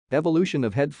Evolution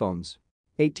of headphones.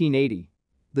 1880.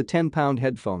 The 10-pound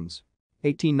headphones.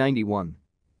 1891.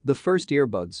 The first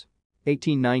earbuds.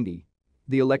 1890.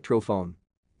 The electrophone.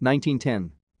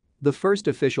 1910. The first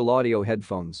official audio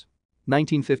headphones.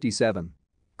 1957.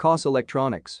 Koss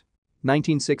Electronics.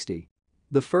 1960.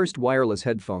 The first wireless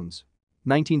headphones.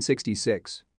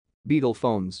 1966. Beatle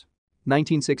phones.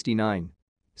 1969.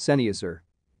 Sennheiser.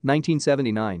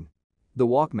 1979. The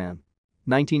Walkman.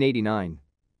 1989.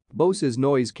 Bose's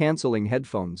noise-cancelling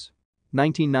headphones.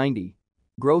 1990.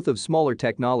 Growth of smaller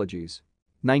technologies.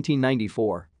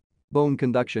 1994. Bone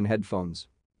conduction headphones.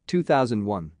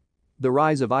 2001. The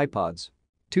rise of iPods.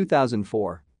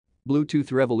 2004.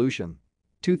 Bluetooth revolution.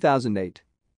 2008.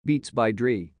 Beats by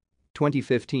Dre.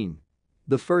 2015.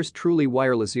 The first truly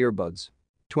wireless earbuds.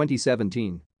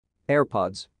 2017.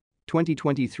 AirPods.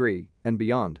 2023 and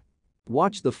beyond.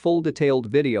 Watch the full detailed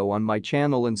video on my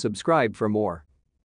channel and subscribe for more.